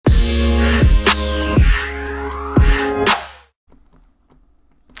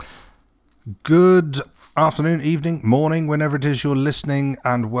Good afternoon, evening, morning, whenever it is you're listening,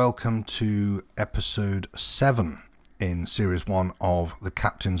 and welcome to episode 7 in series 1 of the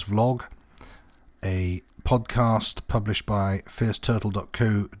Captain's Vlog, a podcast published by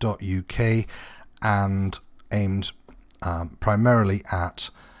fierceturtle.co.uk and aimed primarily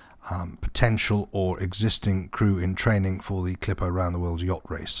at potential or existing crew in training for the Clipper Around the World Yacht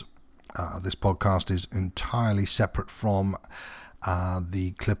Race. This podcast is entirely separate from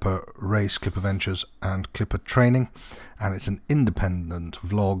the Clipper Race, Clipper Ventures and Clipper Training, and it's an independent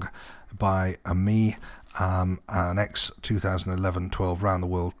vlog by me, an ex-2011-12 Round the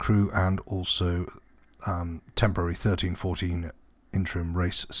World crew and also temporary 13-14 interim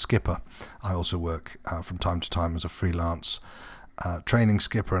race skipper. I also work from time to time as a freelance training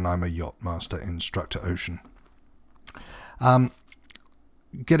skipper, and I'm a yacht master instructor ocean.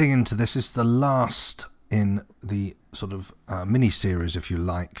 Getting into this is the last in the sort of mini-series, if you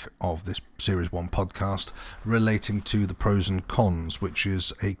like, of this Series 1 podcast relating to the pros and cons, which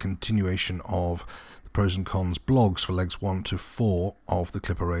is a continuation of the pros and cons blogs for legs 1 to 4 of the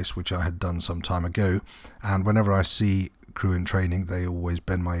Clipper race, which I had done some time ago. And whenever I see crew in training, they always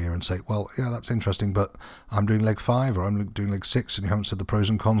bend my ear and say, well, yeah, that's interesting, but I'm doing leg 5 or I'm doing leg 6 and you haven't said the pros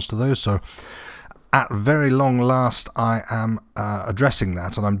and cons to those. So at very long last, I am addressing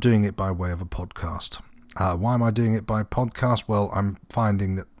that, and I'm doing it by way of a podcast. Why am I doing it by podcast? Well, I'm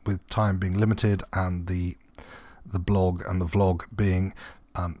finding that with time being limited and the blog and the vlog being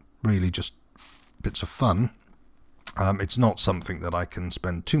really just bits of fun, it's not something that I can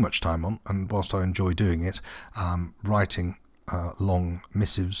spend too much time on. And whilst I enjoy doing it, writing long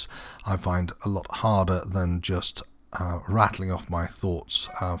missives I find a lot harder than just rattling off my thoughts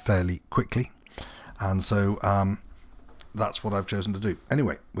fairly quickly. And so that's what I've chosen to do.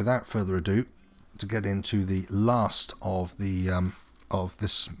 Anyway, without further ado, to get into the last of the of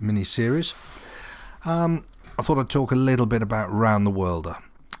this mini-series, I thought I'd talk a little bit about Round the Worlder.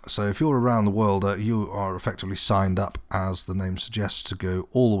 So if you're a Round the Worlder, you are effectively signed up, as the name suggests, to go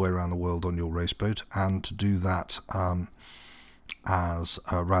all the way around the world on your race boat, and to do that as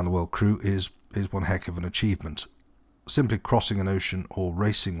a Round the World crew is one heck of an achievement. Simply crossing an ocean or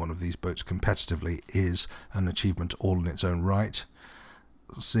racing one of these boats competitively is an achievement all in its own right.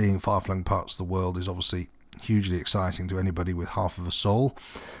 Seeing far-flung parts of the world is obviously hugely exciting to anybody with half of a soul,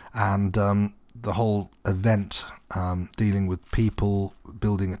 and the whole event, dealing with people,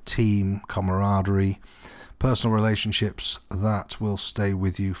 building a team, camaraderie, personal relationships that will stay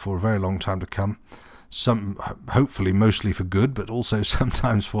with you for a very long time to come. Some hopefully mostly for good, but also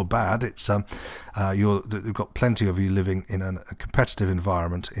sometimes for bad. It's you've got plenty of you living in a competitive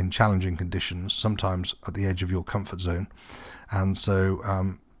environment in challenging conditions, sometimes at the edge of your comfort zone, and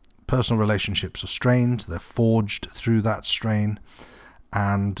so personal relationships are strained. They're forged through that strain,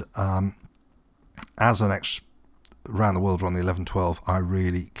 and as an ex Around the World on the 11-12, I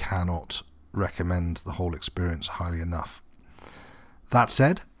really cannot recommend the whole experience highly enough. That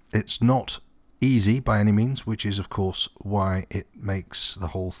said, it's not easy by any means, which is of course why it makes the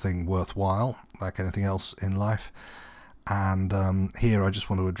whole thing worthwhile, like anything else in life. And here I just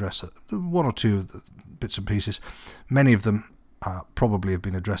want to address one or two of the bits and pieces. Many of them probably have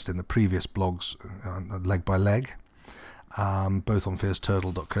been addressed in the previous blogs, leg by leg, both on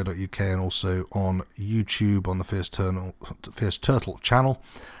fierceturtle.co.uk and also on YouTube on the Fierce Turtle channel,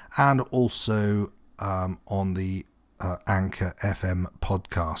 and also on the Anchor FM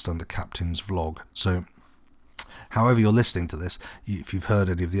podcast under Captain's Vlog. So however you're listening to this, if you've heard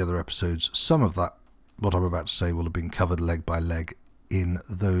any of the other episodes, some of that, what I'm about to say, will have been covered leg by leg in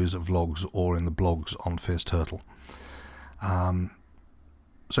those vlogs or in the blogs on Fierce Turtle.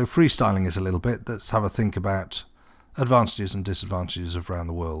 So freestyling is a little bit. Let's have a think about advantages and disadvantages of Round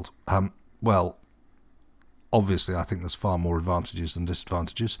the World. Well, obviously I think there's far more advantages than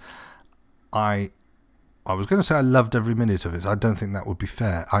disadvantages. I was going to say I loved every minute of it. I don't think that would be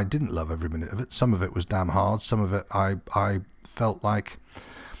fair. I didn't love every minute of it. Some of it was damn hard. Some of it I felt like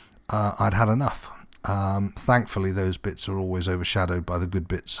I'd had enough. Thankfully, those bits are always overshadowed by the good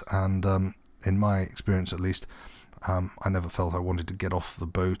bits. And in my experience, at least, I never felt I wanted to get off the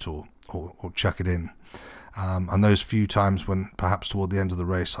boat or chuck it in. And those few times when perhaps toward the end of the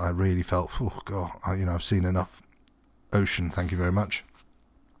race I really felt, oh God, I've seen enough ocean, thank you very much.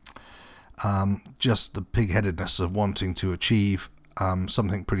 Just the pig-headedness of wanting to achieve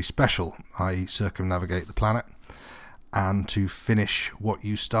something pretty special, i.e. circumnavigate the planet, and to finish what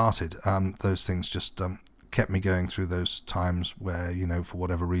you started. Those things just kept me going through those times where, for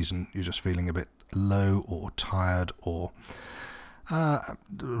whatever reason, you're just feeling a bit low or tired or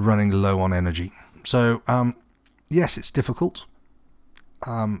running low on energy. So, yes, it's difficult.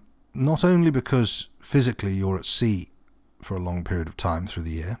 not only because physically you're at sea for a long period of time through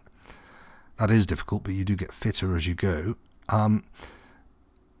the year. That is difficult, but you do get fitter as you go.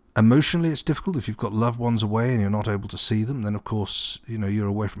 Emotionally, it's difficult if you've got loved ones away and you're not able to see them. Then, of course, you're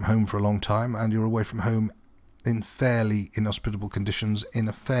away from home for a long time, and you're away from home in fairly inhospitable conditions, in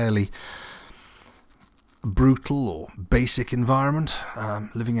a fairly brutal or basic environment,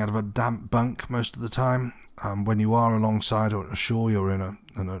 living out of a damp bunk most of the time. When you are alongside or ashore, you're in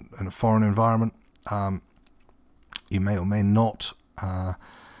a foreign environment. You may or may not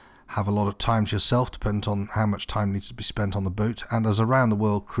have a lot of time to yourself, depending on how much time needs to be spent on the boat. And as a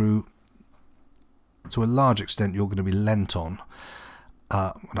round-the-world crew, to a large extent, you're going to be lent on.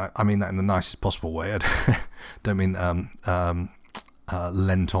 I mean that in the nicest possible way. I don't mean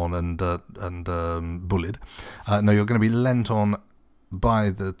lent on and bullied. No, you're going to be lent on by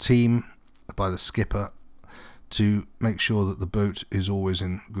the team, by the skipper, to make sure that the boat is always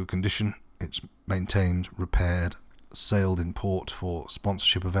in good condition. It's maintained, repaired, sailed in port for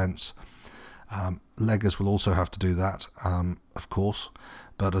sponsorship events. Leggers will also have to do that, of course,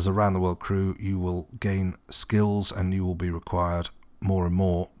 but as a round-the-world crew, you will gain skills and you will be required more and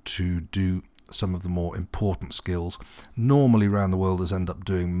more to do some of the more important skills. Normally, round-the-worlders end up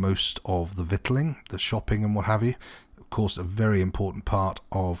doing most of the victualling, the shopping and what have you. Of course, a very important part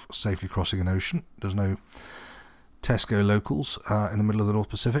of safely crossing an ocean. There's no Tesco locals in the middle of the North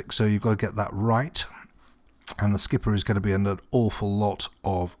Pacific, so you've got to get that right. And the skipper is going to be under an awful lot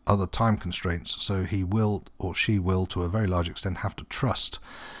of other time constraints, so he will, or she will, to a very large extent, have to trust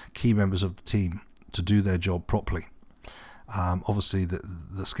key members of the team to do their job properly. Obviously,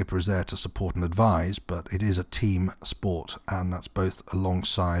 the skipper is there to support and advise, but it is a team sport, and that's both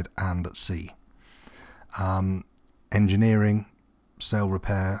alongside and at sea. Engineering, sail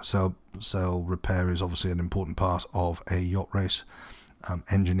repair. Sail repair is obviously an important part of a yacht race.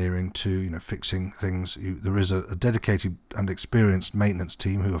 Engineering too, fixing things. There is a dedicated and experienced maintenance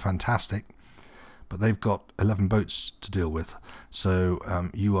team who are fantastic, but they've got 11 boats to deal with, so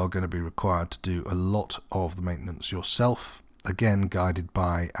you are going to be required to do a lot of the maintenance yourself, again guided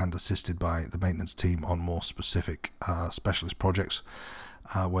by and assisted by the maintenance team on more specific specialist projects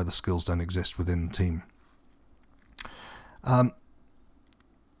where the skills don't exist within the team.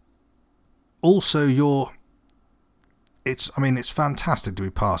 Also, it's fantastic to be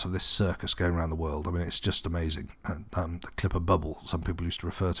part of this circus going around the world. I mean, it's just amazing. The Clipper Bubble, some people used to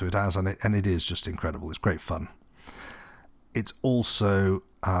refer to it as, and it is just incredible. It's great fun. It's also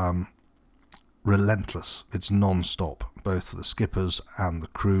relentless. It's non-stop, both for the skippers and the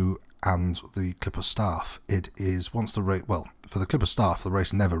crew and the Clipper staff. It is, once the race, well, for the Clipper staff, the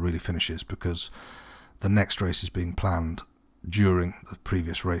race never really finishes because the next race is being planned during the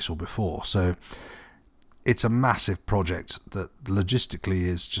previous race or before. So it's a massive project that logistically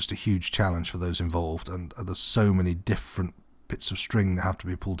is just a huge challenge for those involved, and there's so many different bits of string that have to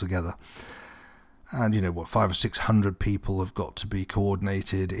be pulled together. And 500 or 600 people have got to be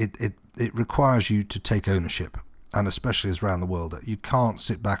coordinated. It requires you to take ownership, and especially as around the world, you can't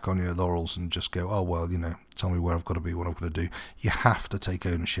sit back on your laurels and just go, oh well, tell me where I've got to be, what I've got to do. You have to take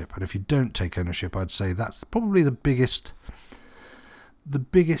ownership, and if you don't take ownership, I'd say that's probably the biggest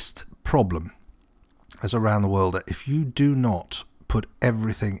problem as around the world. That if you do not put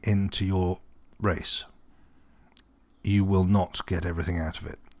everything into your race, you will not get everything out of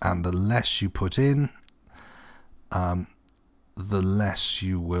it. And the less you put in, the less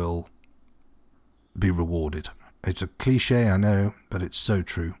you will be rewarded. It's a cliche, I know, but it's so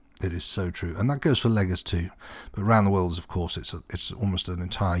true. It is so true, and that goes for leggers too. But around the world, of course, it's almost an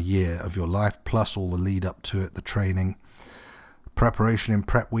entire year of your life, plus all the lead up to it, the training, preparation in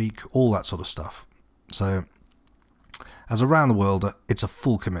prep week, all that sort of stuff. So as around the world, it's a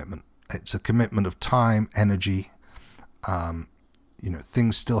full commitment. It's a commitment of time, energy.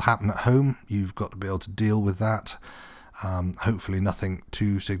 Things still happen at home. You've got to be able to deal with that. Hopefully nothing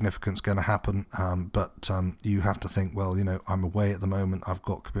too significant is going to happen, but you have to think, well, I'm away at the moment, I've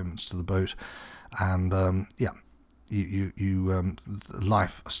got commitments to the boat, and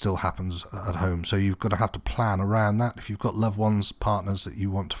life still happens at home, so you've got to have to plan around that. If you've got loved ones, partners that you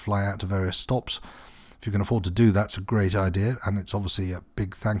want to fly out to various stops, if you can afford to do that, it's a great idea, and it's obviously a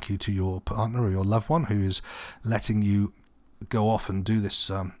big thank you to your partner or your loved one who is letting you go off and do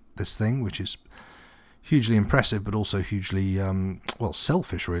this thing, which is hugely impressive, but also hugely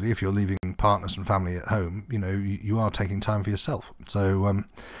selfish, really. If you're leaving partners and family at home, you are taking time for yourself. So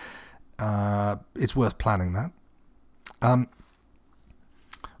it's worth planning that.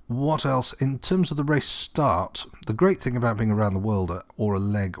 What else? In terms of the race start, the great thing about being around the world or a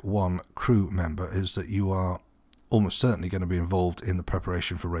Leg 1 crew member is that you are almost certainly going to be involved in the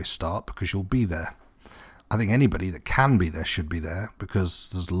preparation for race start, because you'll be there. I think anybody that can be there should be there, because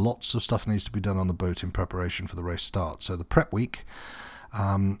there's lots of stuff needs to be done on the boat in preparation for the race start. So the prep week,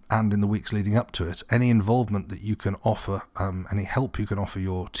 and in the weeks leading up to it, any involvement that you can offer, any help you can offer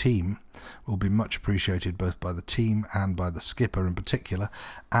your team will be much appreciated, both by the team and by the skipper in particular,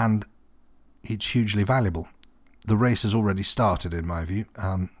 and it's hugely valuable. The race has already started, in my view.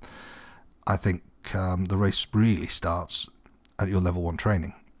 I think the race really starts at your level 1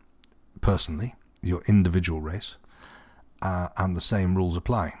 training, personally, your individual race, and the same rules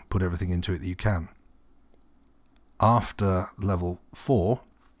apply. Put everything into it that you can. After level 4,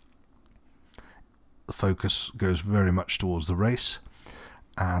 the focus goes very much towards the race,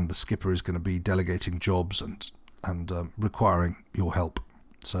 and the skipper is going to be delegating jobs and requiring your help.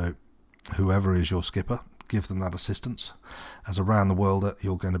 So whoever is your skipper, give them that assistance. As a round the worlder,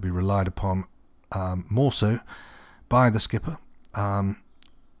 you're going to be relied upon more so by the skipper.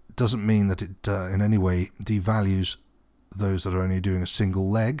 Doesn't mean that it in any way devalues those that are only doing a single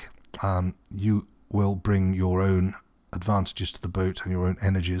leg. You will bring your own advantages to the boat and your own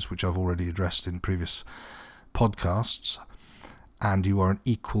energies, which I've already addressed in previous podcasts, and you are an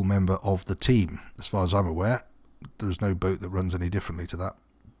equal member of the team. As far as I'm aware, there's no boat that runs any differently to that.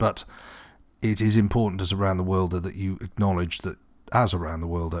 But it is important as a round the worlder that you acknowledge that as a round the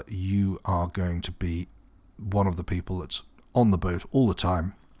worlder, you are going to be one of the people that's on the boat all the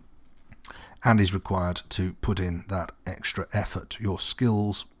time and is required to put in that extra effort. Your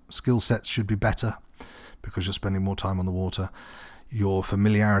skill sets should be better because you're spending more time on the water. Your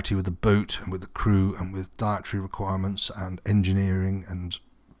familiarity with the boat and with the crew and with dietary requirements and engineering and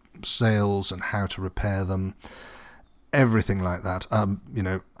sails and how to repair them, everything like that.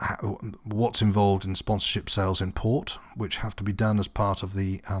 What's involved in sponsorship sales in port, which have to be done as part of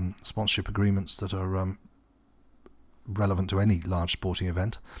the sponsorship agreements that are relevant to any large sporting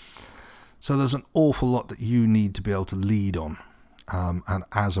event. So there's an awful lot that you need to be able to lead on, and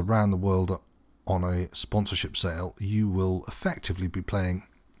as a round the world on a sponsorship sale, you will effectively be playing,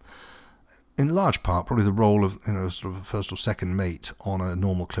 in large part, probably the role of sort of a first or second mate on a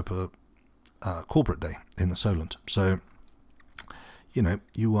normal clipper corporate day in the Solent. So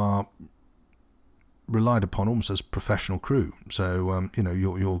you are relied upon almost as professional crew. So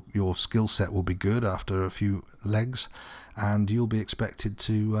your skill set will be good after a few legs, and you'll be expected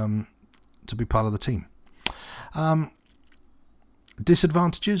to be part of the team.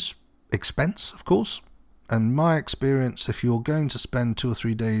 Disadvantages: expense, of course. And my experience, if you're going to spend 2 or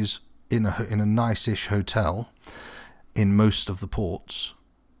 3 days in a nice-ish hotel in most of the ports,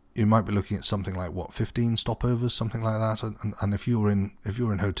 you might be looking at something like 15 stopovers, something like that. And if you're in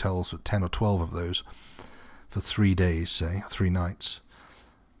hotels with 10 or 12 of those for 3 days, say 3 nights,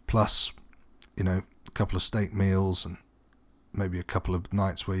 plus a couple of steak meals and maybe a couple of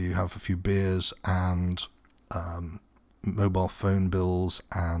nights where you have a few beers and mobile phone bills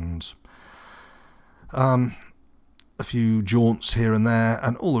and a few jaunts here and there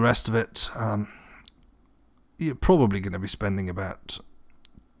and all the rest of it, you're probably going to be spending about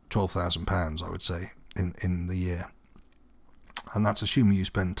 £12,000, I would say, in the year. And that's assuming you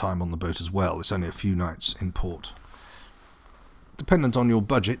spend time on the boat as well. It's only a few nights in port. Dependent on your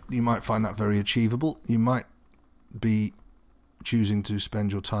budget, you might find that very achievable. You might be choosing to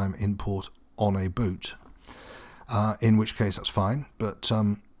spend your time in port on a boat, in which case that's fine. But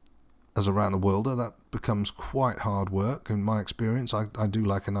as a round the worlder, that becomes quite hard work. In my experience, I do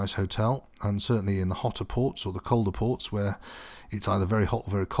like a nice hotel, and certainly in the hotter ports or the colder ports where it's either very hot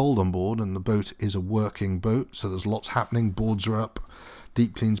or very cold on board, and the boat is a working boat, so there's lots happening, boards are up,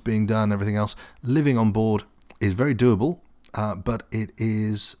 deep cleans being done, everything else. Living on board is very doable, but it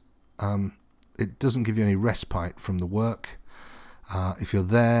doesn't give you any respite from the work. If you're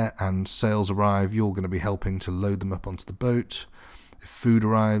there and sales arrive, you're going to be helping to load them up onto the boat. If food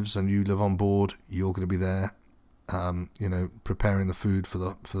arrives and you live on board, you're going to be there, preparing the food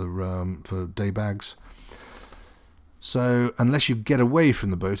for day bags. So unless you get away from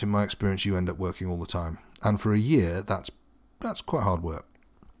the boat, in my experience, you end up working all the time. And for a year, that's quite hard work.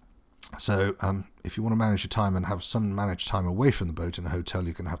 So if you want to manage your time and have some managed time away from the boat in a hotel,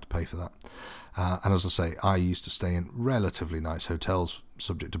 you're going to have to pay for that. And as I say, I used to stay in relatively nice hotels,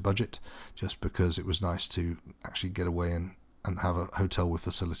 subject to budget, just because it was nice to actually get away and have a hotel with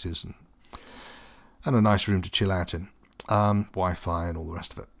facilities and a nice room to chill out in, Wi-Fi and all the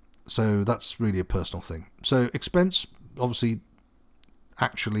rest of it. So that's really a personal thing. So expense, obviously,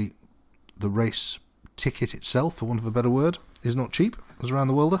 actually the race ticket itself, for want of a better word, is not cheap as a round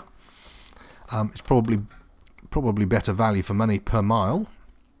the worlder. It's probably better value for money per mile,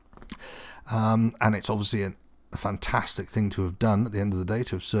 and it's obviously a fantastic thing to have done at the end of the day,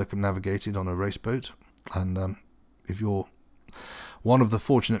 to have circumnavigated on a race boat. And if you're one of the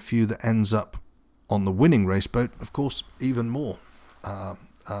fortunate few that ends up on the winning race boat, of course, even more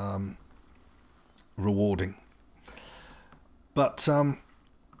rewarding. But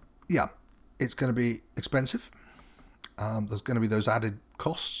yeah, it's going to be expensive. There's going to be those added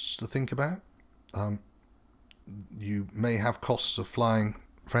costs to think about. You may have costs of flying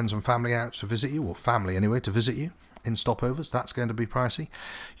friends and family out to visit you, or family anyway, to visit you in stopovers. That's going to be pricey.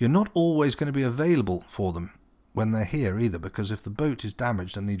 You're not always going to be available for them when they're here either, because if the boat is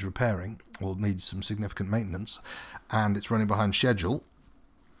damaged and needs repairing or needs some significant maintenance and it's running behind schedule,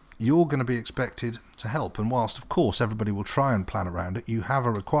 you're going to be expected to help. And whilst of course everybody will try and plan around it, you have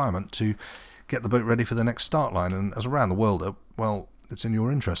a requirement to get the boat ready for the next start line. And as around the world, well, it's in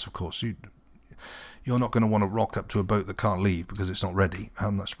your interest, of course. You're not going to want to rock up to a boat that can't leave because it's not ready.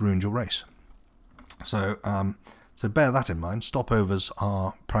 That's ruined your race. So bear that in mind. Stopovers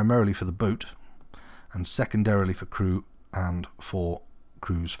are primarily for the boat, and secondarily for crew and for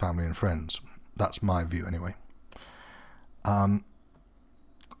crew's family and friends. That's my view anyway.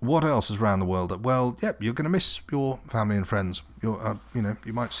 What else is around the world? Well, yep, you're going to miss your family and friends. You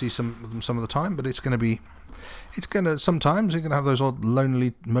might see some of them some of the time, but sometimes you're going to have those odd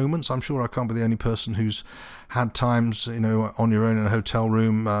lonely moments. I'm sure I can't be the only person who's had times, on your own in a hotel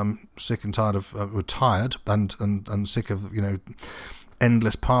room, sick and tired of, tired and sick of,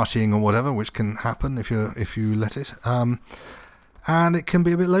 endless partying or whatever, which can happen if you let it. And it can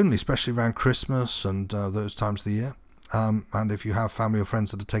be a bit lonely, especially around Christmas and those times of the year. And if you have family or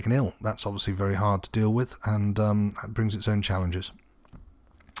friends that are taken ill, that's obviously very hard to deal with, and that brings its own challenges.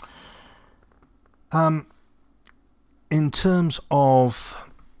 In terms of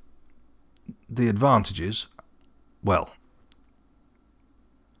the advantages, well,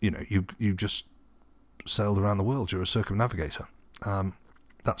 you just sailed around the world. You're a circumnavigator.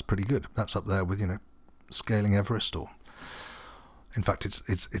 That's pretty good. That's up there with scaling Everest, or in fact,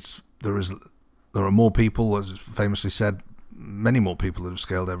 there are more people, as famously said, many more people that have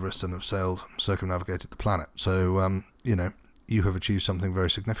scaled Everest and have circumnavigated the planet. So you have achieved something very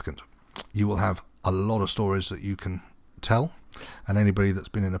significant. You will have a lot of stories that you can tell, and anybody that's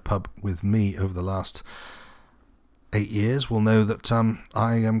been in a pub with me over the last 8 years will know that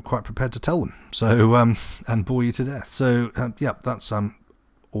I am quite prepared to tell them. So and bore you to death. So that's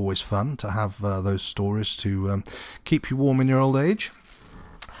always fun to have those stories to keep you warm in your old age.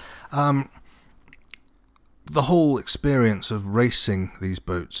 The whole experience of racing these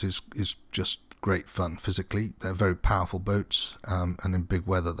boats is just great fun physically. They're very powerful boats, and in big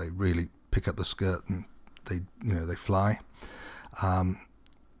weather they really pick up the skirt and they fly.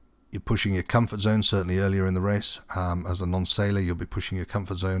 You're pushing your comfort zone, certainly earlier in the race. As a non-sailor, you'll be pushing your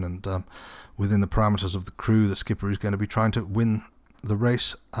comfort zone, and within the parameters of the crew, the skipper is going to be trying to win the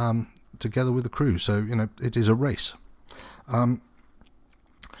race together with the crew. So it is a race.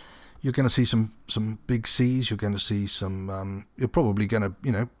 You're going to see some big seas. You're going to see some. You're probably going to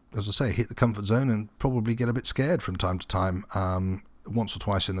as I say, hit the comfort zone and probably get a bit scared from time to time. Once or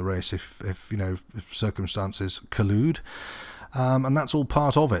twice in the race, if circumstances collude. And that's all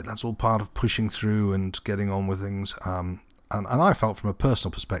part of it. That's all part of pushing through and getting on with things. And I felt from a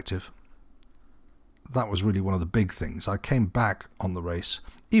personal perspective, that was really one of the big things. I came back on the race,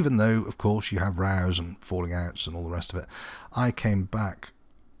 even though, of course, you have rows and falling outs and all the rest of it. I came back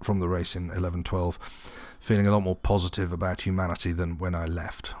from the race in 11-12 feeling a lot more positive about humanity than when I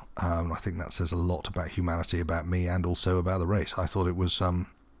left. I think that says a lot about humanity, about me, and also about the race. I thought it was...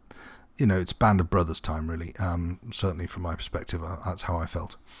 it's Band of Brothers time, really. Certainly from my perspective, that's how I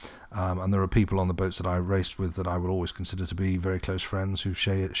felt. And there are people on the boats that I raced with that I would always consider to be very close friends who've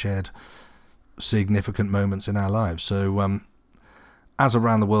shared significant moments in our lives. So as a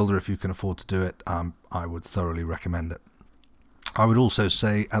round the worlder, if you can afford to do it, I would thoroughly recommend it. I would also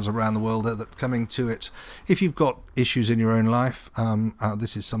say, as a round the worlder, that coming to it, if you've got issues in your own life,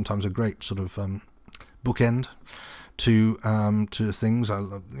 this is sometimes a great sort of bookend to things,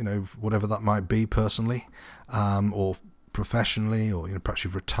 whatever that might be personally, or professionally, or perhaps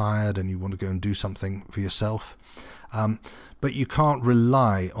you've retired and you want to go and do something for yourself, but you can't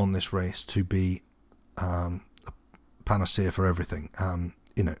rely on this race to be a panacea for everything.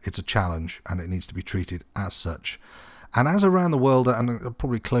 It's a challenge and it needs to be treated as such. And as a round the worlder, and I'll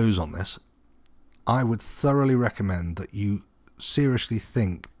probably close on this, I would thoroughly recommend that you seriously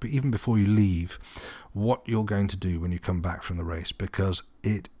think, but even before you leave, what you're going to do when you come back from the race, because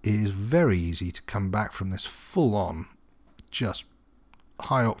it is very easy to come back from this full-on, just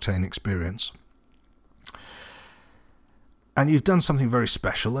high-octane experience And you've done something very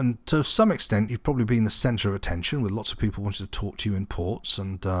special, and to some extent you've probably been the centre of attention, with lots of people wanting to talk to you in ports,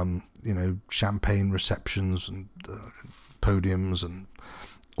 and champagne receptions and podiums and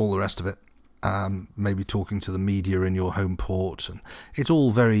all the rest of it. Maybe talking to the media in your home port, and it's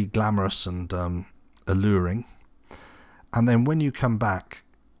all very glamorous and alluring. And then when you come back,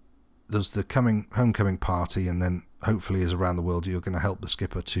 there's the homecoming party, and then hopefully, as around the world, you're going to help the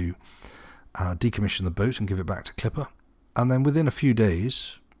skipper to decommission the boat and give it back to Clipper. And then within a few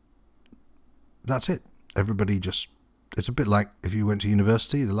days, that's it. Everybody it's a bit like if you went to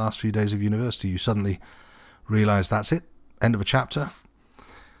university, the last few days of university, you suddenly realise that's it, end of a chapter.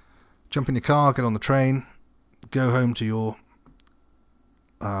 Jump in your car, get on the train, go home to your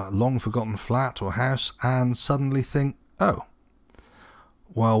long forgotten flat or house, and suddenly think, oh,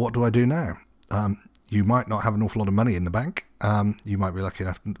 well, what do I do now? You might not have an awful lot of money in the bank. You might be lucky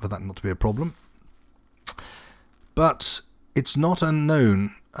enough for that not to be a problem. But it's not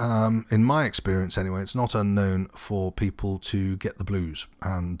unknown, in my experience anyway, it's not unknown for people to get the blues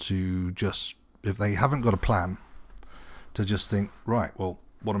and to just, if they haven't got a plan, to just think, right, well,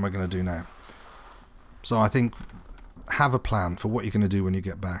 what am I going to do now? So I think have a plan for what you're going to do when you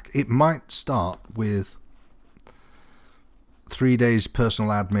get back. It might start with 3 days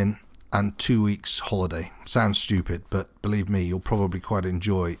personal admin and 2 weeks holiday. Sounds stupid, but believe me, you'll probably quite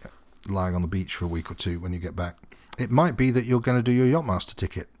enjoy lying on the beach for a week or two when you get back. It might be that you're going to do your Yachtmaster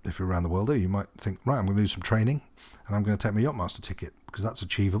ticket if you're around the world. You might think, right, I'm going to do some training and I'm going to take my Yachtmaster ticket, because that's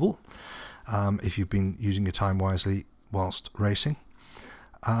achievable if you've been using your time wisely whilst racing.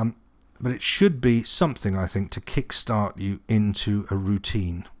 But it should be something, I think, to kickstart you into a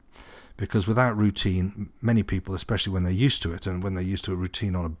routine, because without routine, many people, especially when they're used to it and when they're used to a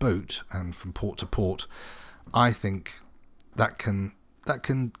routine on a boat and from port to port, I think that can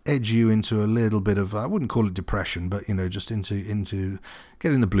edge you into a little bit of, I wouldn't call it depression, but just into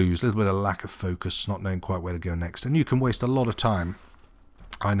getting the blues, a little bit of lack of focus, not knowing quite where to go next. And you can waste a lot of time.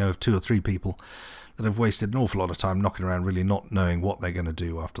 I know of 2 or 3 people that have wasted an awful lot of time knocking around, really not knowing what they're going to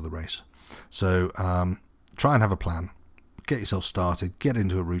do after the race. So try and have a plan, get yourself started, get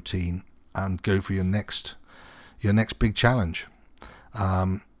into a routine, and go for your next big challenge.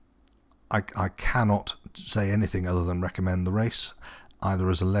 I cannot say anything other than recommend the race, either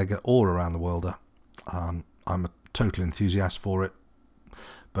as a legger or around the worlder. I'm a total enthusiast for it,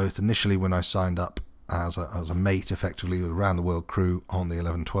 both initially when I signed up as a mate, effectively, with around the world crew on the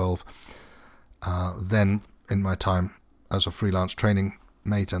 1112, then in my time as a freelance training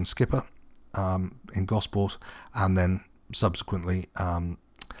mate and skipper in Gosport, and then subsequently in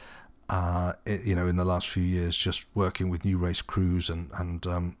the last few years just working with new race crews and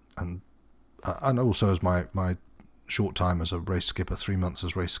also as my short time as a race skipper, 3 months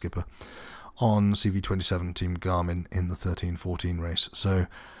as race skipper on CV27 Team Garmin in the 13-14 race. So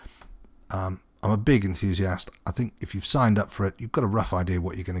I'm a big enthusiast. I think if you've signed up for it, you've got a rough idea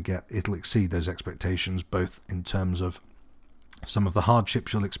what you're going to get. It'll exceed those expectations, both in terms of some of the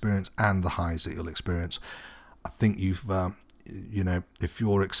hardships you'll experience and the highs that you'll experience. I think you've if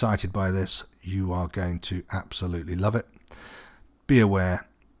you're excited by this, you are going to absolutely love it. Be aware,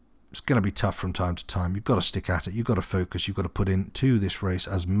 it's going to be tough from time to time. You've got to stick at it. You've got to focus. You've got to put into this race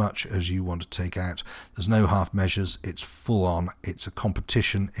as much as you want to take out. There's no half measures. It's full on. It's a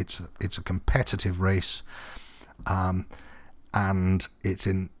competition. It's a competitive race, and it's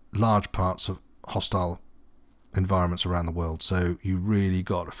in large parts of hostile environments around the world. So you really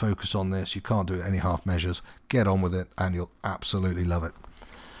got to focus on this. You can't do it any half measures. Get on with it, and you'll absolutely love it.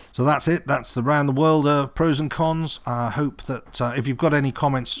 So that's it. That's the Round the World pros and cons. I hope that if you've got any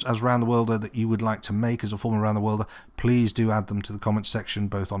comments as Round the Worlder that you would like to make as a former Round the Worlder, please do add them to the comments section,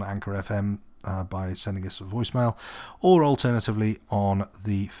 both on Anchor FM by sending us a voicemail, or alternatively on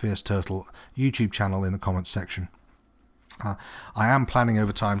the Fierce Turtle YouTube channel in the comments section. I am planning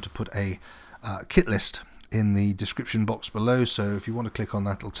over time to put a kit list in the description box below, so if you want to click on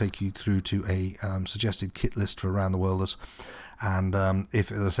that, it'll take you through to a suggested kit list for Around the Worlders. And if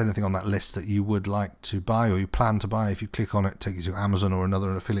there's anything on that list that you would like to buy or you plan to buy, if you click on it, take you to Amazon or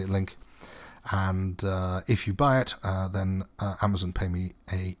another affiliate link. And if you buy it, then Amazon pay me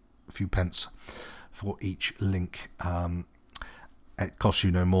a few pence for each link. It costs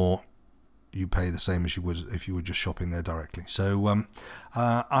you no more. You pay the same as you would if you were just shopping there directly. So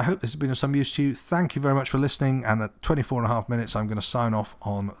I hope this has been of some use to you. Thank you very much for listening. And at 24.5 minutes, I'm going to sign off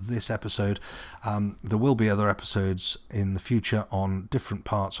on this episode. There will be other episodes in the future on different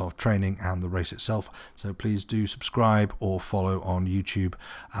parts of training and the race itself. So please do subscribe or follow on YouTube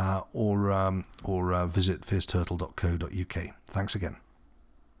or visit fierceturtle.co.uk. Thanks again.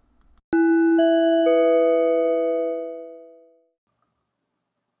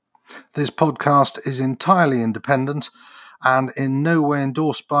 This podcast is entirely independent and in no way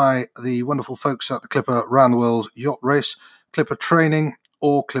endorsed by the wonderful folks at the Clipper Round the World Yacht Race, Clipper Training,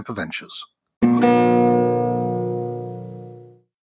 or Clipper Ventures.